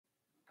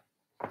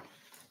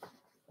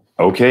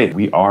Okay,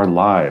 we are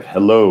live.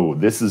 Hello,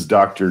 this is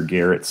Dr.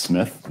 Garrett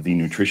Smith, the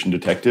nutrition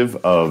detective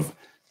of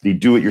the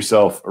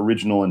do-it-yourself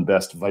original and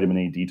best vitamin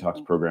A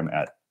detox program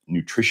at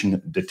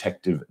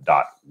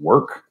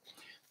nutritiondetective.work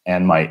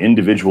and my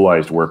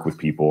individualized work with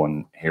people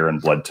on hair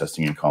and blood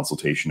testing and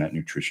consultation at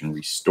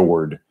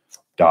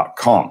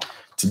nutritionrestored.com.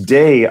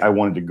 Today, I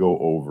wanted to go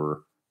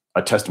over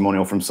a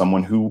testimonial from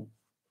someone who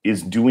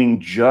is doing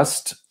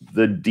just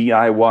the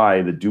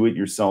DIY, the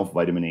do-it-yourself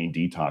vitamin A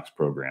detox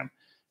program,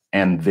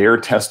 and their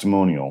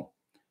testimonial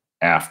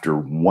after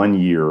 1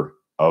 year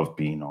of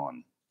being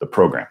on the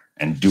program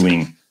and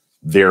doing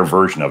their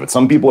version of it.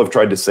 Some people have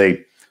tried to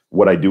say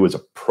what I do is a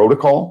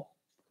protocol,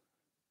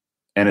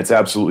 and it's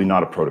absolutely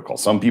not a protocol.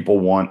 Some people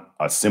want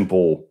a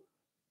simple,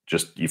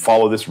 just you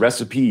follow this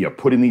recipe, you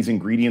put in these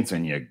ingredients,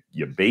 and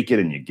you bake it,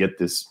 and you get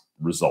this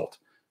result.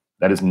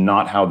 That is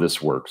not how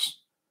this works.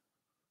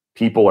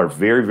 People are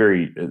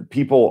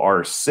people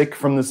are sick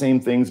from the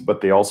same things,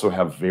 but they also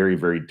have very,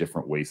 very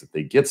different ways that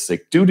they get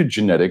sick due to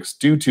genetics,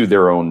 due to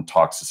their own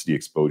toxicity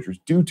exposures,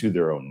 due to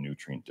their own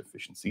nutrient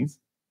deficiencies.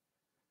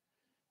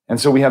 And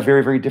so we have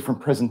very, very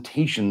different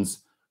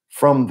presentations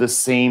from the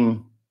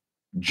same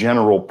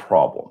general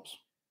problems.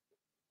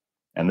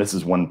 And this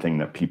is one thing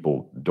that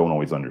people don't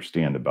always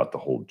understand about the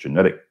whole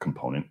genetic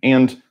component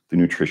and the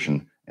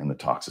nutrition and the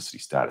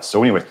toxicity status.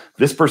 So anyway,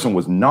 this person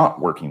was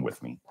not working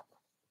with me,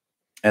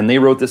 and they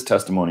wrote this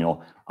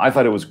testimonial. I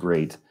thought it was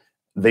great.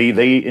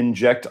 They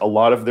inject a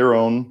lot of their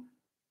own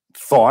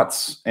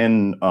thoughts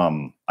and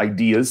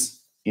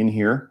ideas in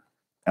here,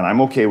 and I'm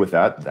okay with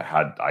that.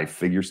 I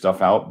figure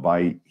stuff out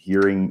by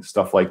hearing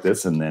stuff like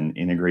this and then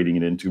integrating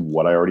it into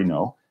what I already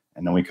know,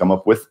 and then we come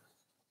up with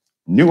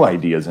new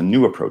ideas and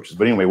new approaches.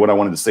 But anyway, what I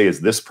wanted to say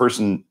is this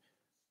person,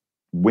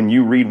 when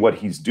you read what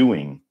he's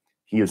doing,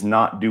 he is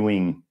not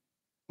doing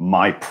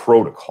my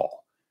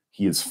protocol.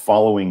 He is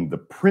following the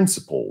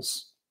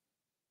principles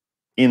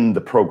in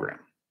the program.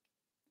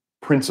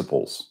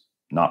 Principles,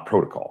 not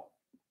protocol.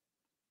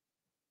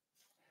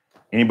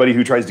 Anybody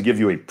who tries to give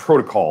you a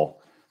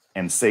protocol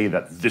and say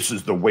that this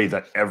is the way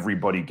that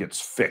everybody gets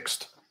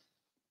fixed.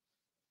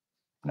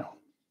 No.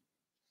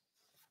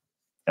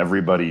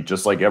 Everybody,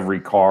 just like every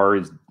car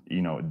is,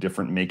 a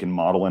different make and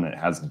model and it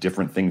has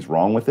different things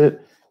wrong with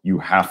it, you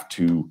have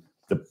to,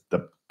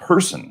 the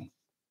person,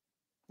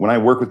 when I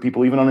work with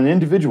people, even on an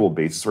individual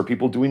basis or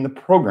people doing the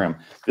program,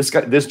 this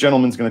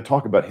gentleman's going to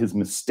talk about his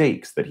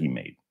mistakes that he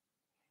made,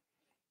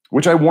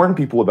 which I warn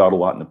people about a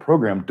lot in the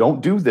program.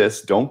 Don't do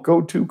this. Don't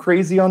go too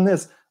crazy on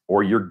this,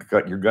 or you're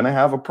going to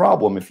have a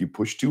problem if you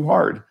push too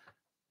hard.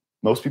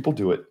 Most people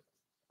do it.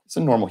 It's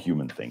a normal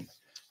human thing.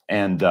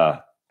 And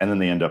then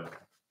they end up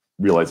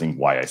realizing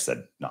why I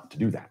said not to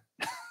do that.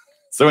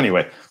 So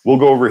anyway, we'll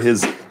go over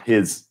his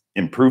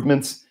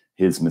improvements,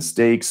 his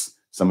mistakes,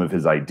 some of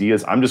his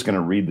ideas. I'm just going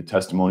to read the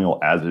testimonial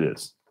as it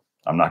is.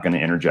 I'm not going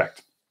to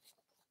interject.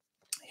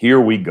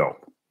 Here we go.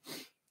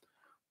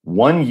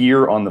 1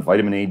 year on the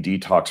vitamin A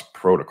detox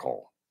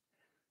protocol.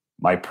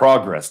 My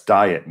progress,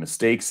 diet,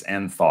 mistakes,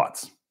 and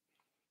thoughts.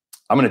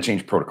 I'm going to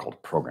change protocol to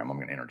program. I'm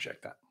going to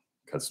interject that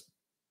because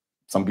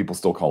some people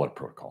still call it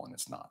protocol and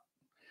it's not.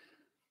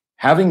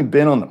 Having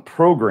been on the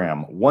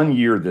program 1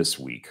 year this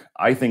week,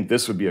 I think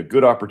this would be a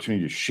good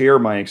opportunity to share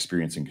my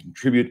experience and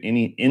contribute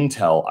any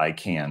intel I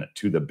can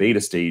to the beta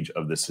stage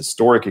of this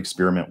historic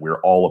experiment we're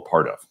all a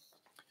part of.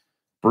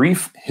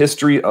 Brief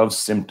history of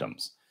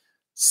symptoms.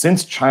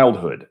 Since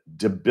childhood,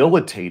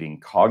 debilitating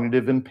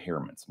cognitive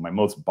impairments. My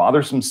most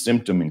bothersome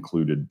symptoms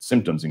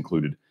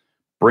included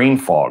brain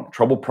fog,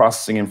 trouble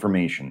processing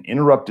information,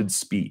 interrupted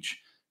speech,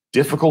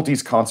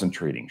 difficulties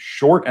concentrating,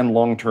 short and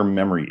long-term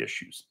memory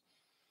issues,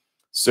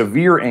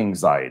 severe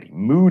anxiety,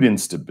 mood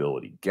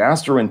instability,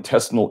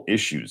 gastrointestinal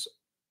issues,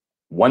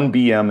 1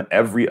 BM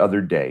every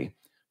other day,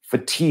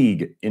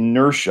 fatigue,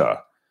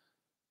 inertia,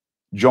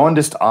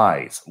 jaundiced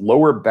eyes,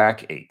 lower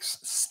back aches,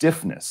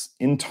 stiffness,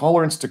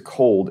 intolerance to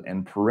cold,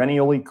 and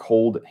perennially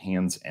cold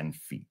hands and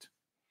feet.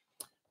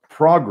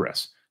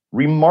 Progress,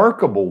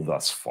 remarkable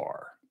thus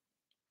far.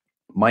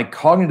 My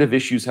cognitive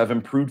issues have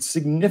improved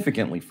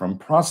significantly from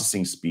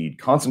processing speed,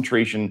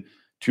 concentration,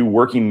 to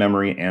working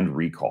memory and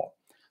recall.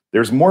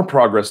 There's more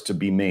progress to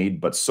be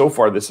made, but so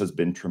far this has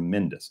been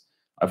tremendous.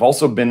 I've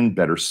also been in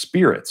better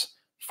spirits,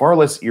 far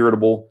less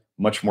irritable,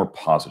 much more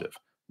positive,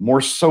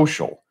 more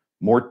social,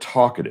 more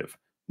talkative,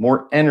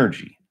 more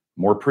energy,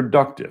 more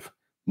productive,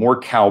 more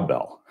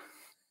cowbell.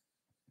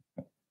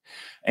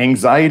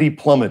 Anxiety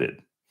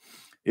plummeted.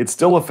 It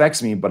still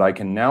affects me, but I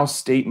can now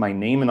state my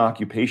name and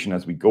occupation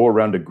as we go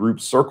around a group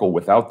circle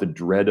without the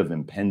dread of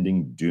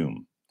impending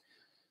doom.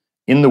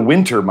 In the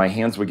winter, my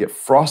hands would get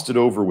frosted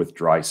over with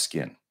dry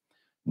skin.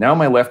 Now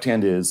my left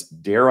hand is,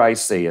 dare I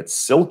say it,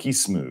 silky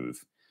smooth,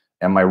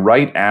 and my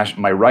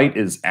right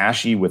is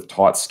ashy with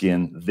taut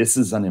skin. This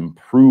is an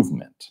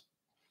improvement.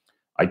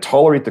 I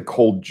tolerate the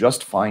cold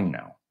just fine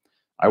now.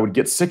 I would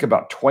get sick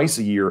about twice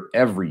a year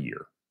every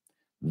year.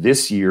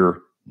 This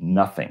year,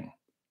 nothing.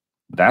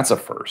 That's a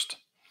first.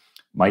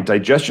 My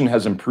digestion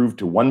has improved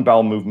to 1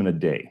 bowel movement a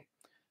day.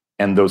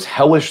 and those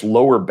hellish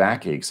lower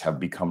backaches have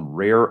become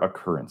rare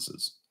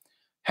occurrences.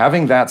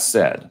 Having that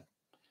said,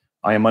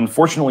 I am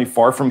unfortunately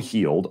far from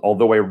healed,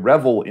 although I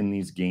revel in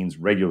these gains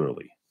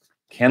regularly.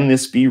 Can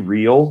this be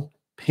real?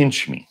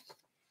 Pinch me.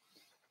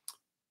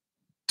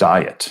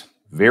 Diet.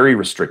 Very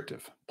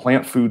restrictive.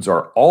 Plant foods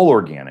are all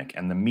organic,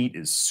 and the meat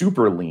is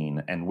super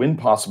lean, and when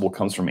possible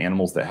comes from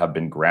animals that have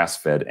been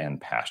grass-fed and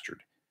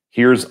pastured.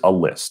 Here's a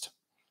list.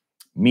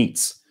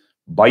 Meats: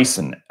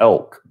 bison,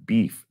 elk,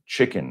 beef,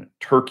 chicken,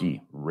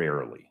 turkey,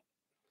 rarely.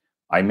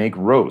 I make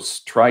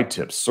roasts,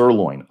 tri-tip,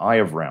 sirloin, eye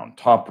of round,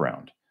 top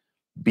round.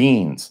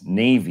 Beans: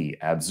 navy,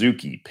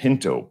 adzuki,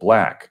 pinto,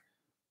 black.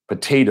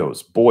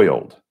 Potatoes,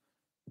 boiled.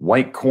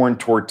 White corn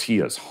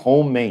tortillas,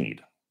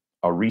 homemade,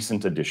 a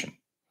recent addition.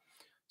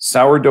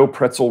 Sourdough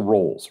pretzel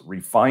rolls,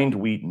 refined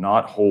wheat,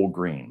 not whole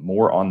grain.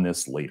 More on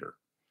this later.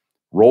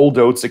 Rolled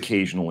oats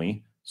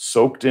occasionally,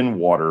 soaked in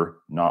water,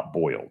 not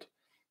boiled.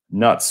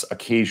 Nuts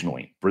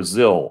occasionally,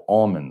 Brazil,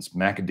 almonds,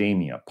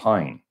 macadamia,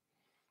 pine.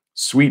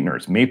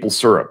 Sweeteners, maple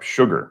syrup,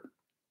 sugar.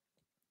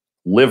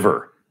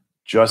 Liver,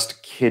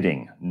 just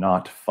kidding,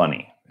 not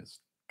funny. It's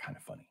kind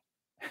of funny.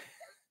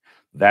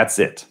 That's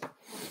it.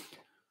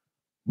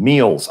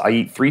 Meals, I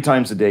eat 3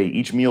 times a day.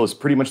 Each meal is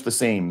pretty much the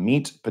same.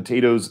 Meat,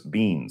 potatoes,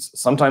 beans.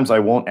 Sometimes I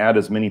won't add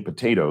as many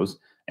potatoes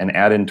and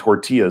add in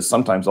tortillas.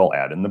 Sometimes I'll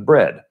add in the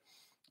bread.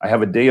 I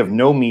have a day of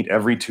no meat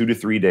every 2 to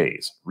 3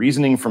 days.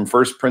 Reasoning from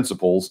first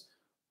principles,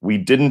 we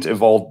didn't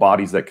evolve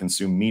bodies that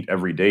consume meat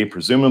every day,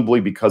 presumably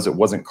because it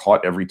wasn't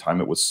caught every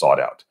time it was sought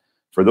out.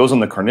 For those on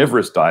the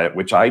carnivorous diet,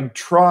 which I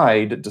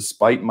tried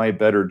despite my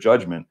better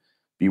judgment,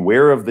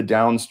 beware of the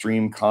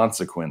downstream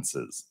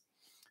consequences.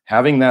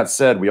 Having that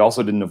said, we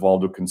also didn't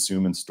evolve to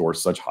consume and store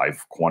such high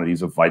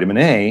quantities of vitamin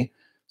A,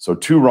 so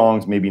 2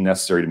 wrongs may be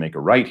necessary to make a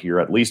right here,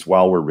 at least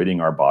while we're ridding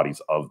our bodies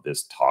of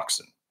this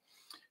toxin.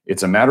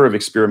 It's a matter of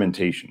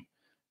experimentation.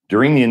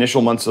 During the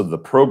initial months of the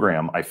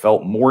program, I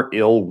felt more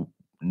ill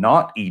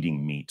not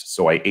eating meat,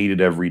 so I ate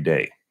it every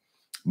day.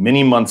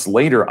 Many months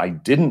later, I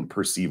didn't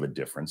perceive a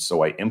difference,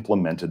 so I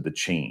implemented the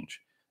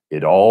change.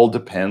 It all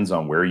depends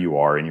on where you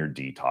are in your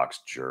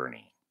detox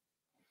journey.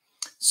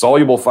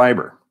 Soluble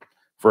fiber.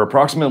 For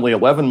approximately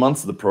 11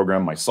 months of the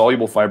program, my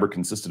soluble fiber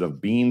consisted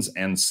of beans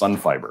and sun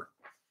fiber.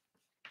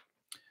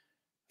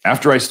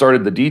 After I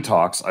started the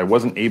detox, I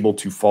wasn't able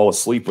to fall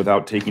asleep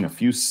without taking a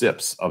few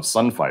sips of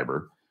sun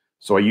fiber,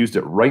 so I used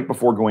it right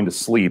before going to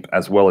sleep,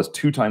 as well as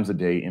 2 times a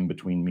day in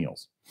between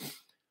meals.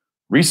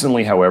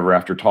 Recently, however,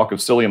 after talk of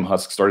psyllium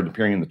husk started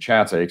appearing in the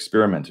chats, I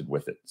experimented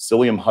with it,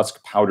 psyllium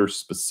husk powder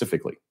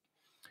specifically.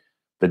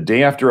 The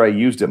day after I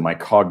used it, my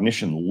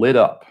cognition lit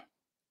up.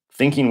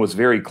 Thinking was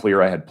very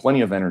clear, I had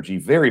plenty of energy,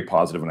 very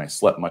positive, and I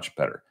slept much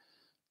better.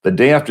 The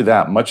day after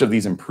that, much of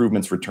these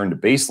improvements returned to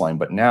baseline,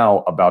 but now,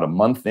 about a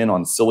month in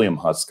on psyllium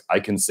husk, I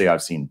can say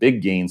I've seen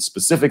big gains,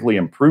 specifically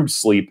improved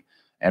sleep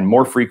and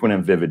more frequent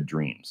and vivid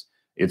dreams.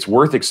 It's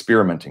worth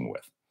experimenting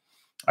with.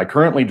 I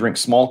currently drink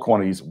small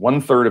quantities,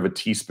 1/3 of a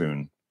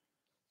teaspoon,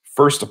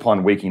 first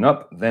upon waking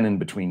up, then in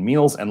between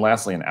meals, and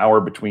lastly an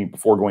hour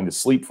before going to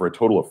sleep for a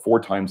total of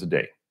 4 times a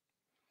day.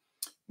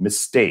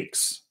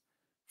 Mistakes.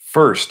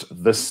 First,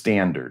 the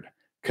standard,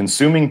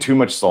 consuming too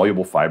much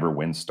soluble fiber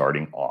when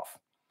starting off.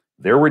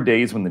 There were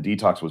days when the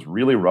detox was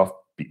really rough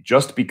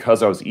just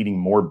because I was eating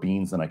more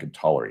beans than I could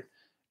tolerate.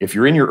 If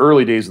you're in your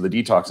early days of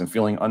the detox and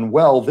feeling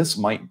unwell, this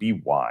might be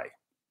why.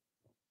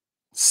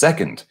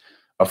 Second,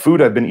 a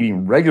food I've been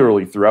eating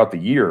regularly throughout the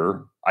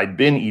year,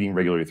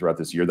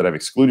 that I've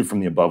excluded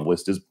from the above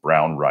list is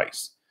brown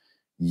rice.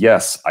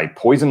 Yes, I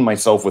poisoned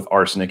myself with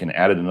arsenic and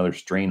added another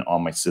strain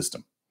on my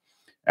system.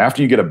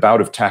 After you get a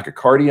bout of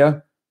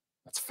tachycardia,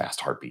 that's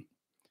fast heartbeat,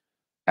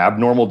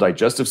 abnormal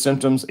digestive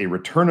symptoms, a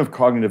return of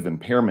cognitive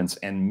impairments,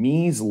 and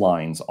Mees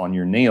lines on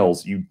your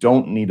nails, you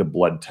don't need a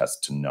blood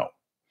test to know.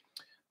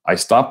 I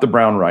stopped the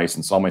brown rice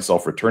and saw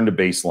myself return to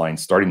baseline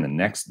starting the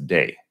next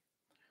day.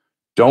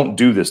 Don't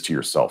do this to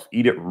yourself.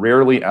 Eat it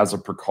rarely as a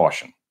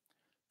precaution.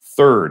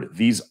 Third,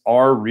 these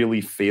are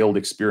really failed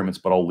experiments,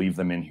 but I'll leave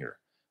them in here.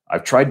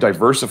 I've tried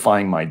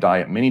diversifying my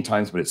diet many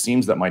times, but it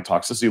seems that my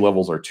toxicity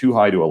levels are too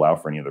high to allow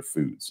for any other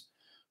foods.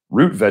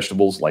 Root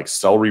vegetables like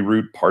celery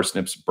root,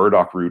 parsnips,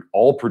 burdock root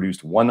all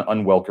produced one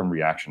unwelcome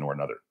reaction or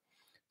another.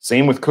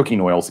 Same with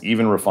cooking oils,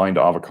 even refined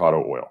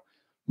avocado oil.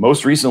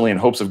 Most recently, in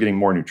hopes of getting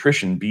more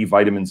nutrition, B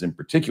vitamins in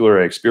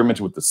particular, I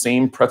experimented with the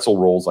same pretzel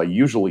rolls I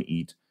usually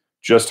eat,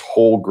 just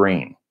whole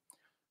grain.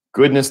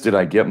 Goodness, did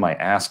I get my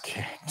ass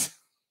kicked.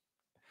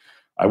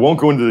 I won't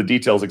go into the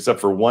details except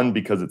for one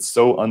because it's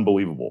so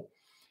unbelievable.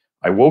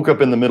 I woke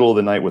up in the middle of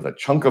the night with a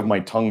chunk of my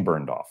tongue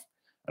burned off.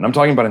 And I'm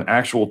talking about an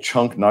actual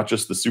chunk, not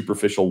just the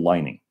superficial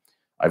lining.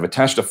 I've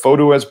attached a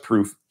photo as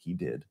proof. He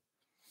did.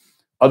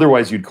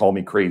 Otherwise, you'd call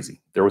me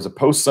crazy. There was a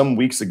post some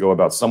weeks ago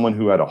about someone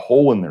who had a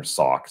hole in their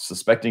sock,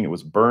 suspecting it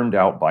was burned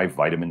out by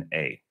vitamin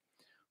A.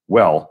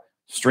 Well,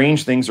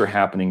 strange things are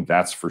happening,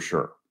 that's for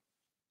sure.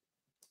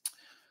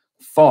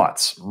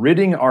 Thoughts.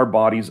 Ridding our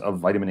bodies of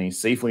vitamin A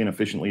safely and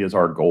efficiently is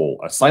our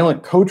goal. A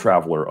silent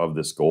co-traveler of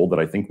this goal that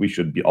I think we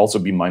should also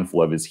be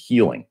mindful of is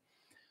healing.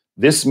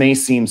 This may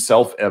seem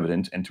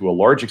self-evident, and to a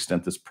large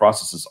extent, this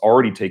process is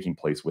already taking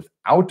place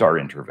without our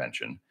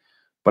intervention.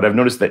 But I've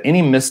noticed that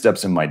any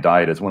missteps in my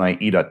diet is when I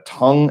eat a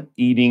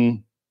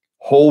tongue-eating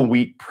whole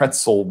wheat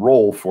pretzel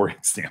roll, for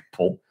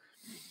example,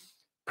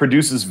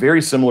 produces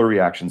very similar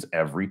reactions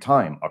every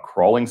time. A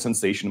crawling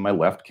sensation in my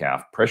left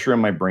calf, pressure in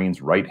my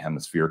brain's right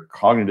hemisphere,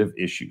 cognitive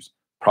issues,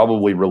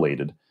 probably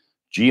related,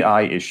 GI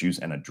issues,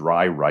 and a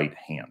dry right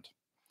hand.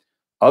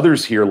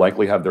 Others here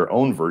likely have their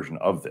own version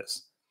of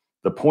this.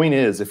 The point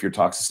is, if your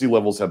toxicity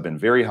levels have been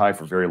very high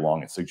for very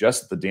long, it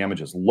suggests that the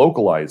damage is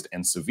localized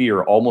and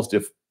severe, almost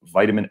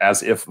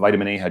as if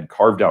vitamin A had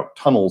carved out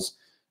tunnels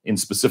in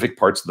specific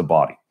parts of the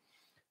body.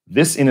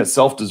 This in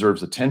itself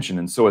deserves attention,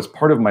 and so as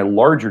part of my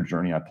larger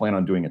journey, I plan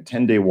on doing a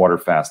 10-day water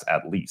fast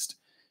at least.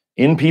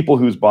 In people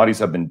whose bodies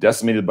have been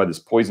decimated by this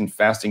poison,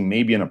 fasting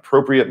may be an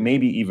appropriate,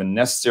 maybe even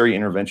necessary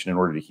intervention in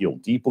order to heal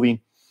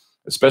deeply,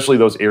 especially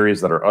those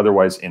areas that are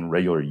otherwise in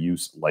regular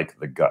use, like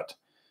the gut.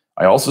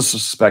 I also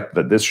suspect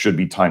that this should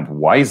be timed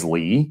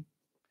wisely,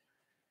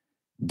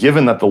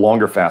 given that the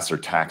longer fasts are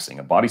taxing.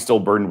 A body still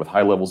burdened with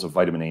high levels of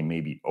vitamin A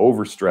may be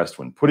overstressed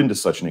when put into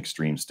such an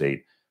extreme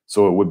state,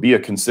 so it would be a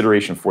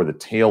consideration for the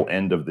tail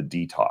end of the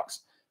detox.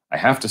 I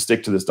have to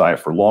stick to this diet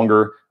for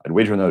longer. I'd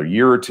wait for another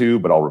year or two,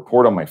 but I'll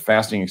report on my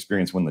fasting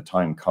experience when the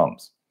time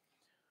comes.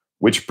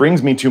 Which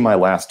brings me to my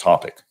last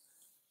topic.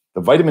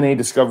 The vitamin A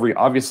discovery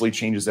obviously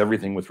changes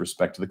everything with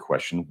respect to the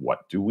question,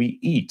 what do we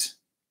eat?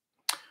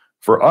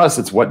 For us,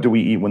 it's what do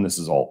we eat when this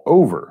is all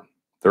over?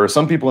 There are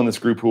some people in this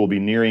group who will be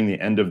nearing the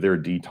end of their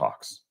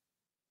detox.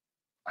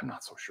 I'm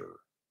not so sure.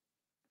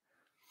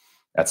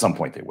 At some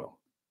point they will.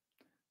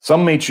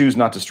 Some may choose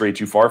not to stray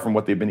too far from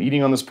what they've been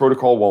eating on this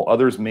protocol, while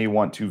others may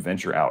want to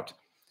venture out.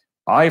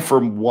 I, for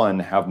one,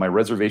 have my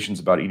reservations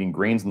about eating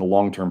grains in the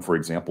long term, for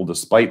example,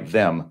 despite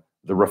them,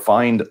 the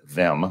refined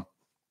them,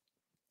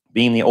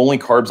 being the only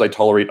carbs I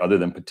tolerate other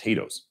than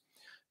potatoes.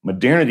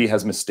 Modernity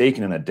has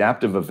mistaken an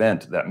adaptive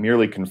event that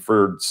merely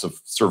conferred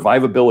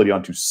survivability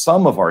onto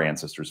some of our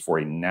ancestors for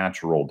a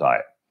natural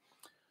diet.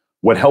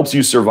 What helps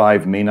you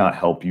survive may not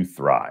help you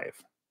thrive.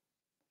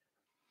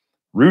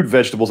 Root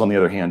vegetables, on the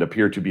other hand,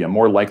 appear to be a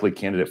more likely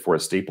candidate for a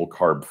staple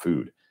carb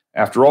food.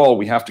 After all,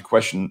 we have to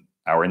question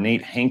our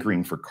innate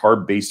hankering for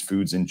carb-based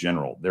foods in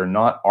general. They're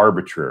not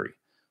arbitrary.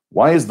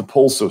 Why is the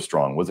pull so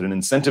strong? Was it an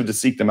incentive to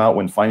seek them out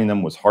when finding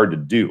them was hard to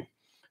do?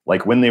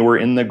 Like when they were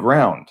in the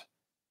ground?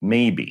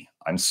 Maybe.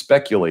 I'm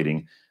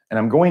speculating, and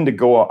I'm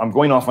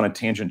going off on a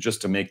tangent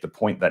just to make the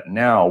point that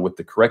now, with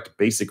the correct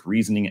basic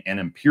reasoning and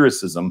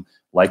empiricism,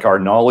 like our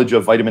knowledge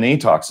of vitamin A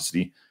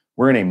toxicity,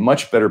 we're in a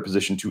much better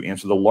position to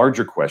answer the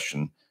larger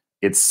question,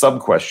 its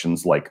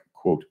sub-questions like,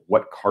 quote,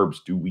 what carbs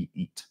do we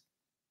eat?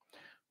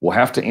 We'll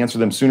have to answer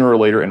them sooner or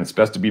later, and it's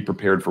best to be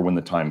prepared for when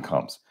the time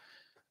comes.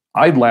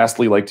 I'd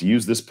lastly like to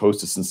use this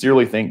post to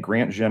sincerely thank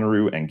Grant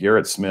Genereux and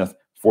Garrett Smith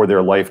for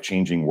their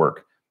life-changing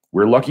work.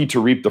 We're lucky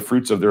to reap the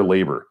fruits of their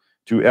labor.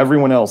 To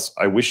everyone else,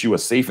 I wish you a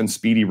safe and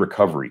speedy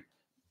recovery.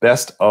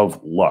 Best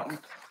of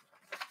luck.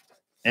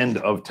 End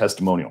of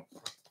testimonial.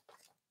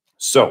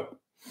 So,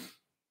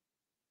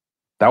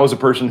 that was a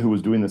person who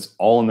was doing this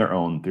all on their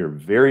own. They're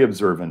very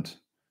observant.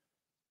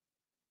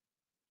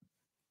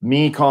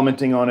 Me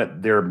commenting on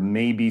it, there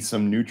may be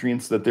some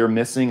nutrients that they're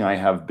missing. I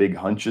have big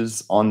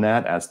hunches on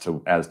that as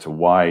to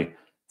why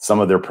some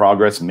of their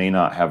progress may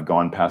not have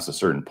gone past a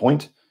certain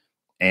point.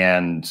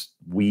 And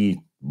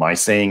my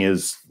saying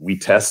is, we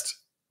test,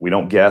 we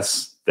don't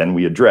guess, then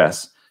we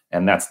address.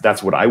 And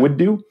that's what I would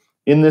do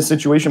in this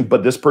situation.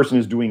 But this person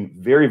is doing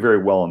very, very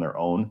well on their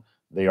own.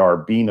 They are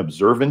being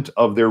observant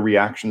of their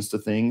reactions to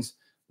things.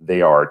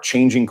 They are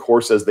changing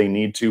course as they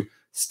need to.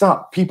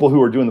 Stop. People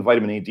who are doing the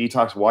vitamin A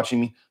detox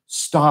watching me,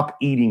 stop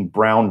eating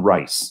brown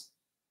rice.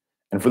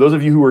 And for those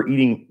of you who are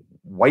eating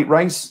white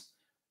rice,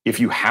 if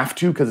you have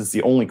to, because it's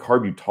the only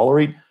carb you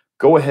tolerate,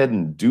 go ahead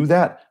and do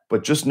that.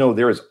 But just know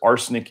there is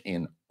arsenic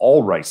in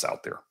all rice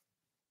out there.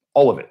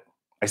 All of it.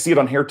 I see it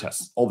on hair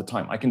tests all the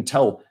time. I can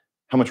tell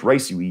how much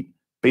rice you eat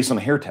based on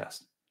a hair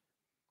test.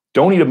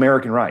 Don't eat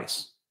American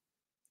rice.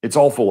 It's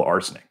all full of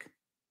arsenic.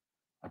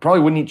 I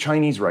probably wouldn't eat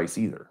Chinese rice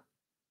either.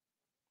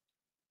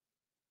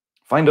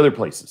 Find other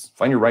places.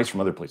 Find your rice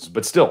from other places.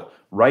 But still,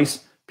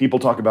 rice, people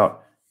talk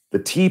about the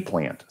tea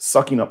plant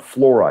sucking up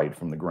fluoride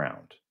from the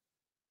ground.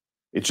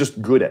 It's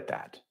just good at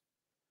that.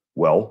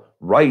 Well,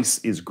 rice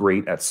is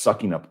great at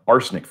sucking up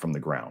arsenic from the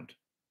ground,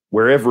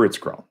 wherever it's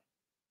grown.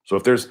 So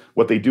if there's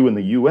what they do in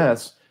the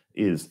US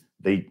is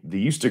they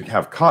used to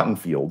have cotton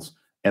fields,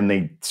 and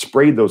they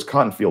sprayed those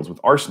cotton fields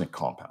with arsenic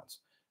compounds.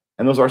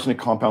 And those arsenic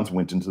compounds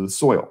went into the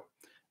soil.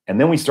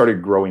 And then we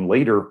started growing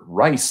later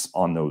rice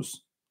on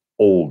those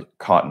old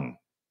cotton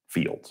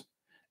fields.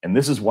 And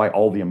this is why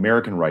all the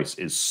American rice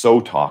is so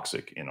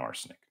toxic in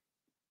arsenic.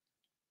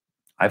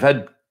 I've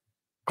had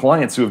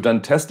clients who have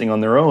done testing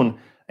on their own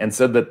and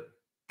said that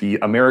the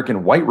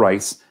American white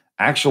rice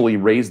actually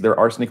raised their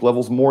arsenic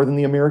levels more than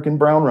the American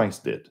brown rice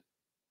did,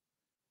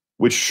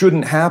 which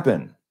shouldn't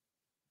happen,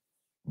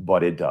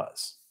 but it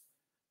does.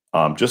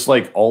 Just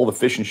like all the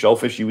fish and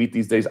shellfish you eat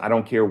these days, I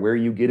don't care where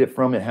you get it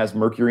from, it has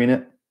mercury in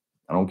it.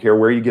 I don't care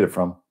where you get it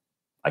from.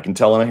 I can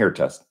tell on a hair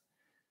test.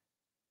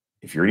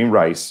 If you're eating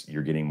rice,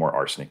 you're getting more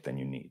arsenic than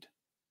you need,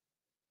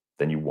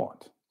 than you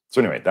want.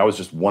 So anyway, that was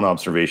just one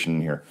observation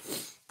in here.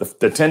 The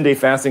 10-day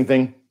fasting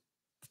thing,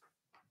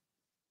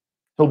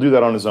 he'll do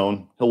that on his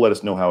own. He'll let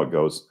us know how it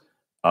goes.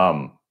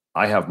 I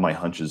have my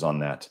hunches on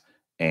that,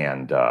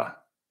 and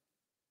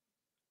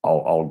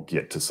I'll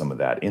get to some of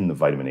that in the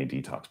vitamin A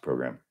detox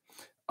program.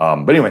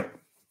 But anyway,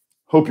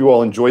 hope you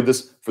all enjoyed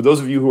this. For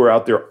those of you who are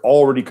out there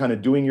already kind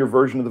of doing your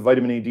version of the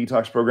vitamin A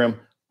detox program,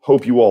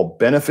 hope you all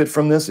benefit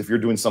from this. If you're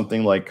doing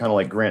something like kind of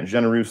like Grant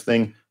Generou's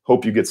thing,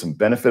 hope you get some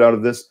benefit out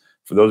of this.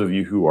 For those of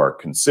you who are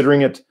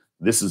considering it,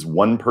 this is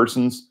one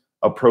person's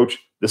approach.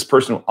 This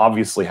person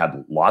obviously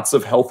had lots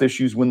of health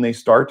issues when they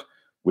start,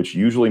 which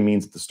usually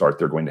means at the start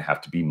they're going to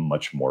have to be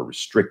much more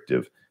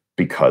restrictive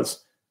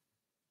because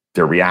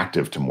they're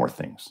reactive to more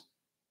things.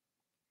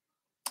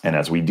 And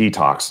as we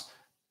detox,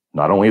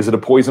 not only is it a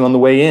poison on the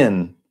way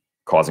in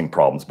causing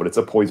problems, but it's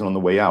a poison on the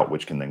way out,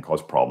 which can then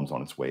cause problems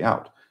on its way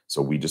out.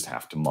 So we just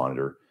have to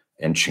monitor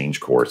and change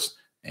course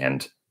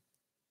and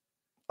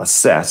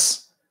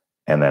assess.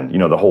 And then,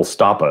 the whole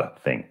STOPA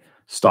thing.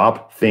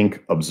 Stop,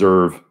 think,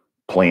 observe,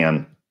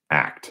 plan,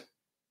 act.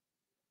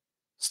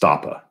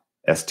 STOPA,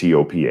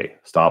 S-T-O-P-A.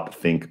 Stop,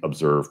 think,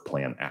 observe,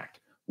 plan, act.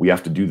 We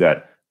have to do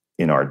that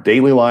in our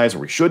daily lives, or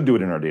we should do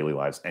it in our daily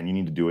lives, and you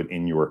need to do it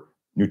in your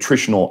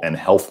nutritional and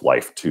health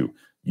life too.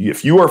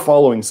 If you are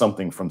following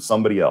something from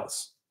somebody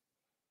else,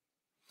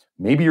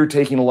 maybe you're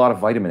taking a lot of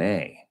vitamin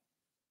A,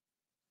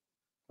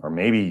 or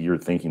maybe you're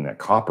thinking that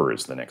copper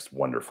is the next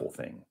wonderful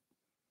thing,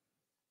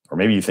 or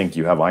maybe you think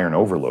you have iron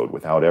overload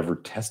without ever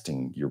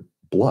testing your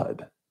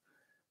blood.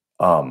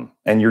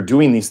 And you're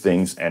doing these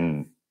things,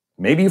 and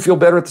maybe you feel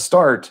better at the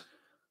start,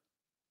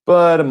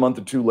 but a month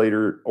or two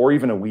later, or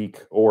even a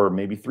week, or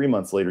maybe 3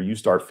 months later, you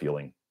start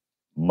feeling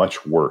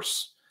much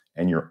worse,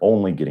 and you're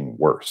only getting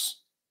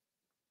worse.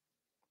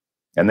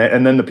 And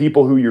then the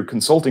people who you're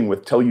consulting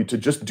with tell you to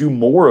just do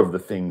more of the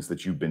things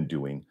that you've been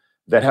doing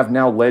that have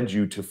now led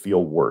you to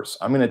feel worse.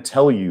 I'm going to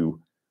tell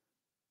you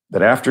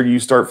that after you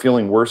start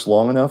feeling worse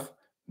long enough,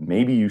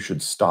 maybe you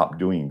should stop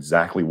doing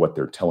exactly what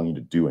they're telling you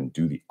to do and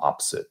do the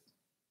opposite.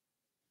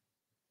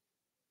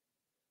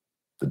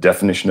 The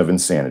definition of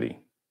insanity: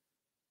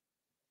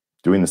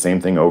 doing the same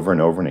thing over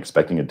and over and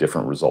expecting a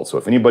different result. So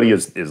if anybody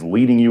is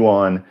leading you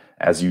on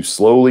as you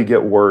slowly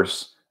get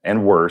worse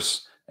and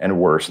worse and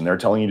worse, and they're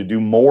telling you to do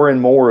more and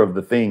more of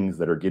the things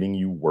that are getting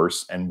you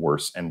worse and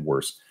worse and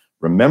worse,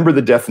 remember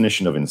the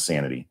definition of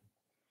insanity.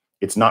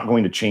 It's not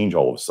going to change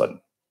all of a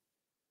sudden.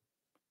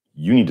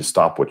 You need to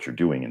stop what you're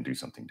doing and do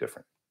something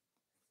different.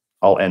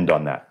 I'll end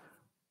on that.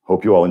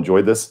 Hope you all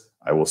enjoyed this.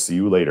 I will see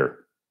you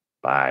later.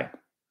 Bye.